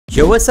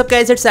Yo, what's up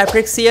guys, it's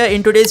ApTreX here.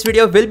 In today's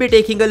video, we'll be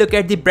taking a look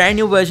at the brand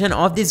new version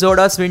of the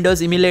XODOS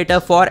Windows emulator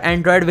for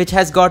Android, which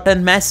has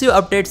gotten massive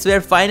updates where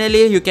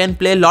finally you can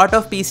play a lot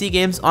of PC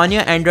games on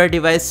your Android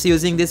device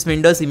using this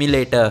Windows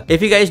emulator.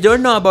 If you guys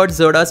don't know about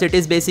XODOS, it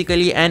is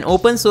basically an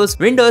open source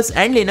Windows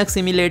and Linux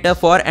emulator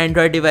for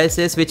Android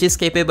devices which is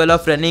capable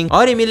of running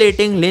or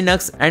emulating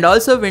Linux and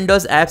also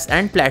Windows apps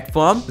and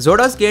platform.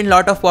 XODOS gained a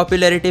lot of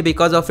popularity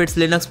because of its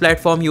Linux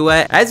platform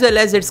UI as well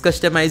as its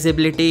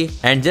customizability,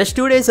 and just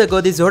 2 days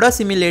ago the XODOS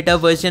Emulator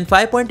version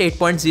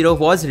 5.8.0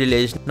 was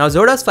released. Now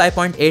XODOS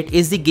 5.8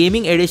 is the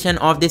gaming edition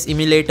of this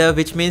emulator,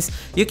 which means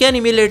you can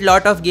emulate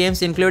lot of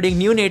games including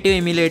new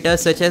native emulators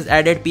such as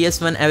added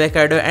PS1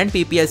 Avocado and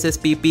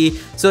PPSSPP.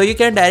 So you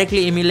can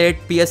directly emulate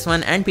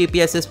PS1 and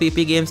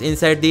PPSSPP games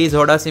inside the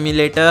XODOS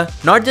emulator.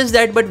 Not just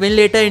that, but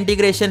WinLater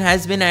integration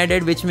has been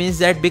added, which means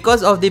that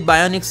because of the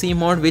Bionic C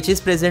mode which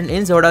is present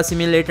in XODOS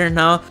emulator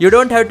now, you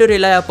don't have to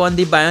rely upon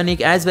the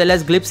Bionic as well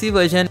as glitzy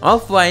version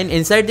of Wine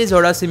inside the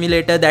XODOS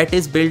emulator that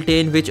is built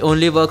in, which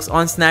only works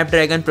on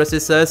Snapdragon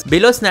processors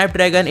below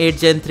Snapdragon 8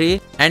 Gen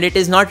 3, and it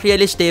is not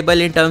really stable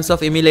in terms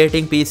of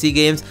emulating PC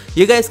games.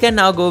 You guys can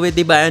now go with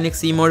the Bionic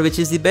C mode, which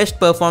is the best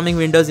performing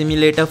Windows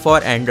emulator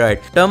for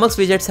Android. Termux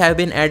widgets have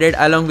been added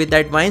along with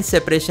that Wine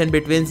separation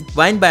between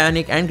Wine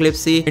Bionic and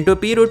glitzy into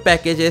p-root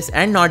packages,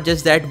 and not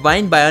just that,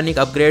 Wine Bionic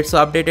upgrade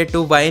so updated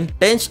to Wine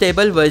 10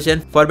 stable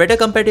version for better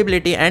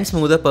compatibility and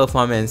smoother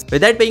performance.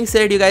 With that being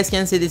said, you guys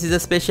can see this is a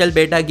special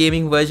beta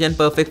gaming version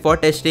perfect for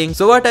testing.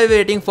 So what are we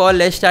waiting for?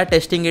 Let's start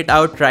testing it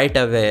out right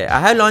away. I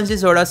have launched the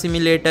XODOS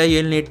simulator.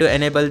 You'll need to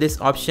enable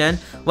this option.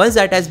 Once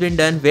that has been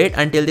done, wait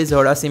until the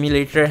XODOS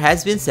simulator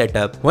has been set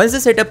up. Once the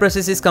setup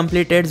process is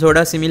completed,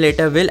 XODOS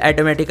simulator will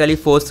automatically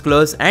force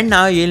close, and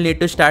now you'll need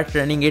to start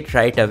running it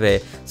right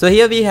away. So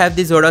here we have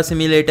the XODOS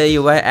simulator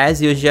UI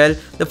as usual.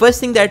 The first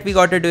thing that we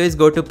got to do is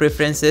go to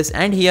preferences,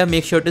 and here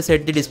make sure to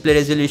set the display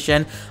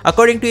resolution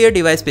according to your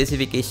device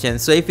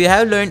specifications. So if you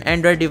have low-end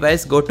Android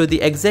device, go to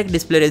the exact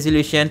display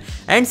resolution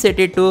and set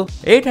it to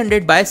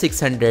 800 by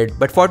 600.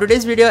 But for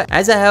today's video,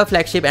 as I have a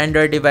flagship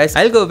Android device,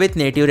 I'll go with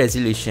native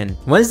resolution.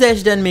 Once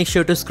that's done, make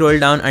sure to scroll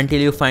down until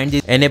you find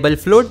the enable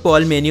float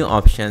ball menu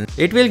option.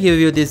 It will give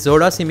you this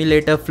XODOS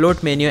emulator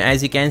float menu,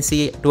 as you can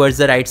see towards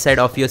the right side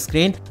of your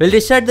screen. We'll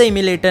restart the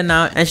emulator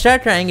now and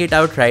start trying it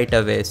out right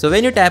away. So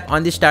when you tap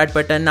on the start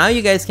button, now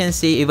you guys can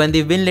see even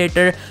the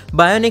WinLater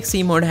Bionic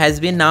C mode has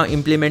been now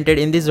implemented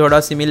in the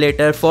XODOS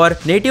emulator for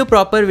native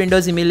proper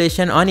Windows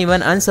emulation on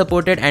even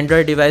unsupported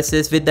Android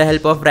devices with the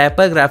help of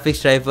wrapper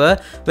graphics driver.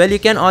 Well, you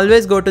can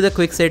always go to the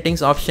quick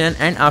settings option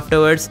and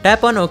afterwards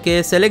tap on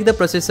OK. Select the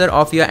processor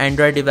of your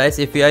Android device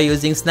if you are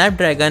using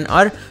Snapdragon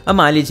or a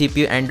Mali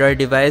GPU Android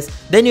device.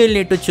 Then you will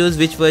need to choose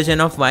which version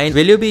of Wine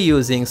will you be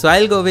using. So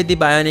I'll go with the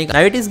Bionic.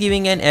 Now it is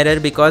giving an error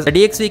because the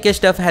DXVK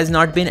stuff has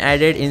not been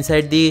added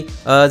inside the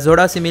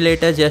XODOS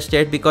emulator just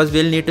yet, because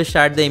we'll need to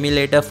start the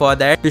emulator for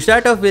that. To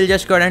start off, we'll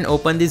just go ahead and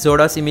open the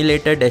XODOS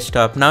emulator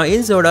desktop. Now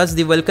in XODOS,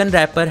 the Vulkan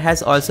wrapper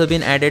has also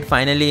been added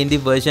finally in the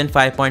version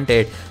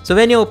 5.8. So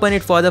when you open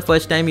it for the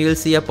first time, you will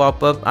see a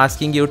pop-up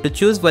asking you to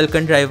choose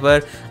Vulkan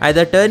driver,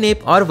 either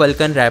Turnip or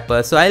Vulkan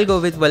wrapper. So I'll go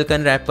with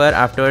Vulkan wrapper.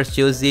 Afterwards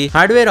choose the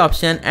hardware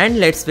option, and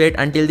let's wait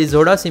until the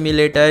XODOS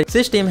emulator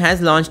system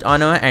has launched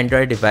on our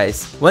Android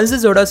device. Once the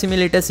XODOS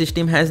emulator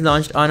system has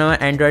launched on our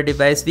Android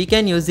device, we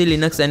can use the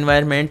Linux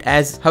environment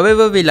as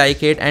however we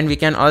like it, and we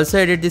can also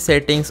edit the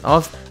settings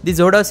of the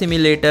XODOS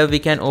emulator. We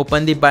can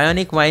open the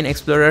Bionic Wine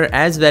Explorer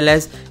as well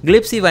as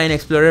glitzy Wine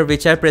Explorer,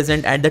 which are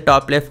present at the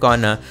top left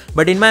corner.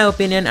 But in my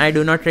opinion, I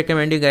do not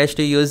recommend you guys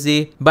to use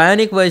the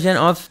Bionic version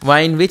of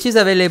Wine which is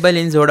available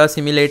in XODOS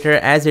emulator,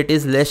 as it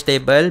is less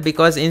stable,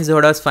 because in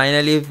XODOS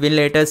finally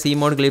WinLater C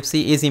mode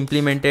glitzy is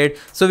implemented,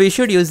 so we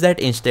should use that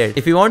instead.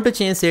 If you want to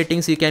change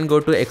settings, you can go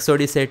to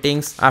XODOS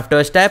settings.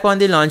 Afterwards tap on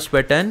the launch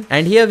button,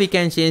 and here we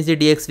can change the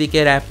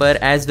DXVK wrapper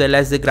as well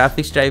as the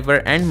graphics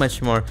driver and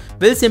much more.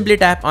 We'll simply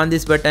tap on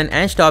this button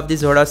and stop the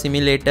XODOS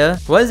emulator.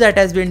 Once that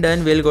has been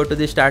done, we'll go to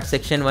the start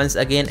section once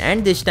again,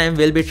 and this time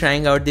we'll be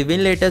trying out the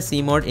WinLater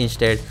C mode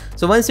instead.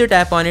 So once you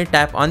tap on it,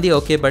 tap on the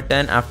OK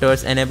button.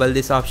 Afterwards enable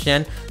this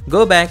option,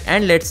 go back,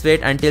 and let's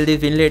wait until the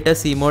WinLater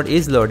C mode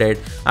is loaded.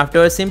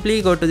 Afterwards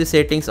simply go to the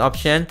settings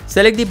option,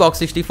 select the box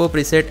 64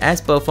 preset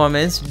as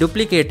performance,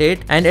 duplicate it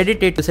and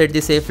edit it to set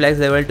the save flags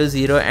level to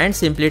 0, and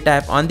simply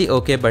tap on the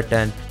OK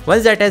button.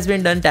 Once that has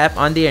been done, tap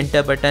on the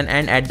enter button,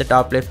 and at the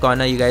top left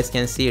corner you guys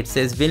can see it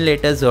says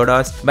WinLater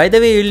XODOS. By the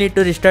way, you'll need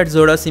to restart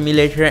XODOS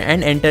emulator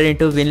and enter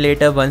into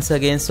WinLater once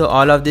again, so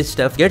all of this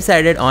stuff gets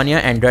added on your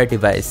Android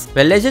device.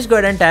 Well, let's just go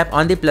ahead and tap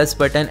on the plus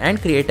button and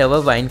create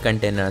our Wine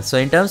container. So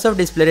in terms of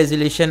display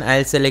resolution,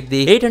 I'll select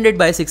the 800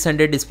 by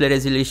 600 display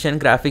resolution.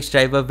 Graphics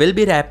driver will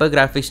be wrapper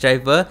graphics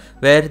driver,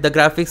 where the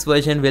graphics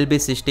version will be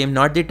system,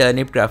 not the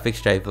Turnip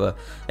graphics driver.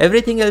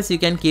 Everything else you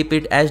can keep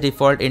it as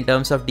default. In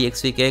terms of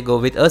DXVK, go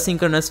with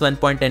asynchronous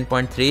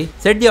 1.10.3.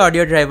 Set the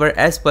audio driver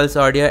as pulse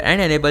audio and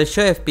enable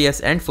show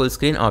FPS and full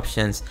screen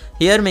options.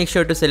 Here make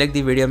sure to select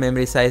the video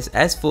memory size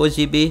as 4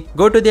 GB.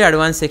 Go to the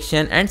advanced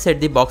section and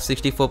set the box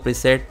 64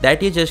 preset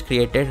that you just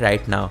created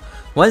right now.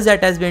 Once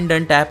that has been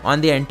done, tap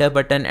on the enter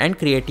button and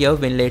create your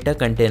Winlator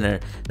container.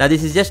 Now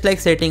this is just like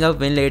setting up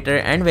Winlator,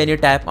 and when you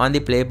tap on the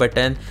play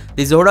button,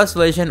 the XODOS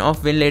version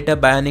of Winlator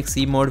Bionic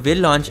C mode will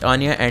launch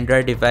on your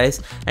Android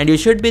device, and you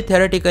should be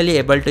theoretically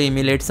able to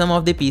emulate some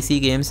of the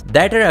PC games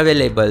that are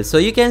available. So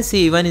you can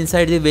see even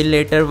inside the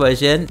Winlator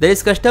version, there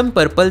is custom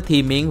purple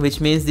theming,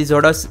 which means the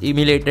XODOS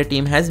emulator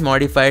team has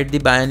modified the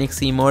Bionic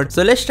C mode.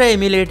 So let's try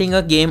emulating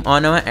a game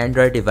on our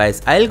Android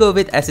device. I'll go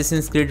with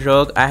Assassin's Creed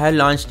Rogue. I have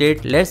launched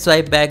it. Let's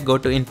swipe back, go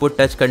to input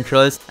touch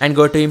controls and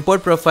go to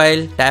import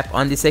profile, tap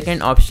on the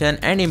second option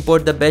and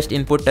import the best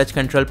input touch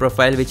control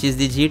profile, which is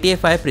the GTA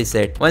 5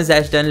 preset. Once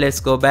that's done, let's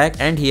go back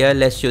and here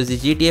let's choose the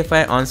GTA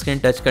 5 on-screen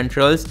touch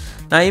controls.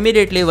 Now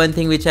immediately one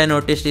thing which I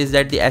noticed is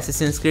that the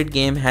Assassin's Creed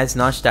game has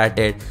not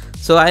started.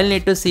 So I'll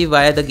need to see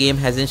why the game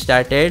hasn't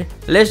started.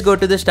 Let's go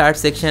to the start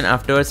section.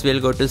 Afterwards we'll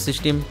go to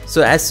system.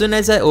 So as soon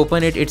as I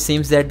open it, it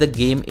seems that the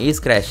game is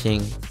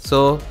crashing.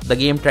 So the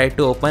game tried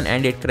to open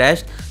and it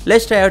crashed.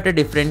 Let's try out a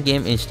different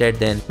game instead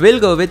then.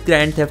 We'll go with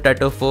Grand Theft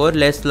Auto 4.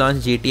 Let's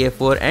launch GTA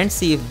 4 and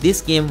see if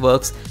this game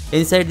works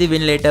inside the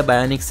Winlator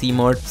Bionic C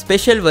mode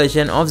special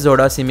version of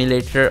XODOS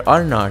Emulator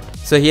or not.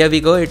 So here we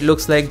go. It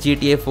looks like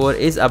GTA 4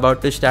 is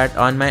about to start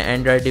on my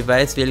Android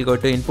device. We'll go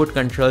to input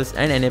controls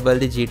and enable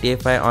the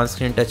GTA 5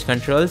 on-screen touch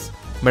controls.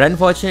 But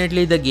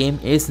unfortunately the game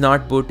is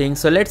not booting,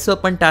 so let's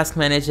open Task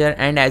Manager,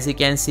 and as you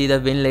can see the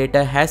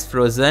Winlator has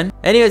frozen.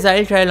 Anyways,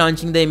 I'll try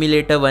launching the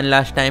emulator one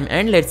last time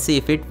and let's see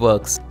if it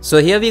works. So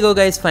here we go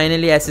guys,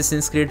 finally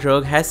Assassin's Creed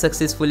Rogue has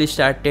successfully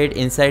started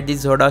inside the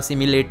XODOS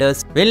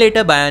emulator's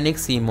Winlator Bionic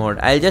C mode.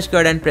 I'll just go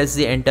ahead and press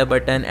the enter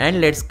button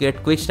and let's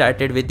get quick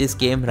started with this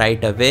game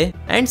right away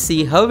and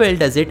see how well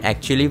does it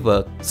actually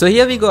work. So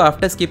here we go.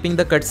 After skipping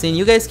the cutscene,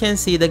 you guys can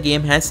see the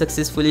game has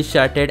successfully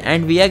started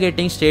and we are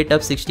getting straight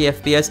up 60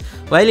 FPS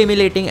while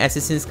emulating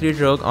Assassin's Creed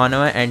Rogue on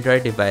our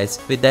Android device.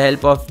 With the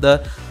help of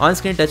the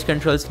on-screen touch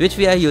controls which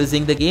we are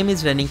using, the game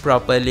is running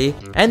properly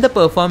and the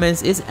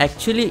performance is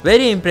actually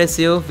very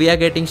impressive. We are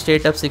getting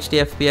straight up 60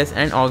 FPS,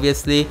 and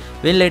obviously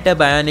Winlator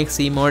Bionic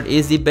C mode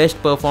is the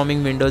best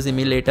performing Windows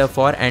emulator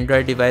for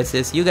Android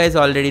devices. You guys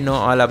already know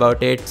all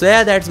about it. So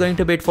yeah, that's going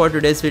to be it for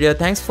today's video.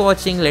 Thanks for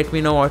watching. Let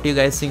me know what you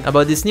guys think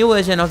about this new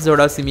version of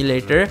XODOS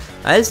Emulator.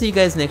 I'll see you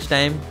guys next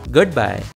time. Goodbye.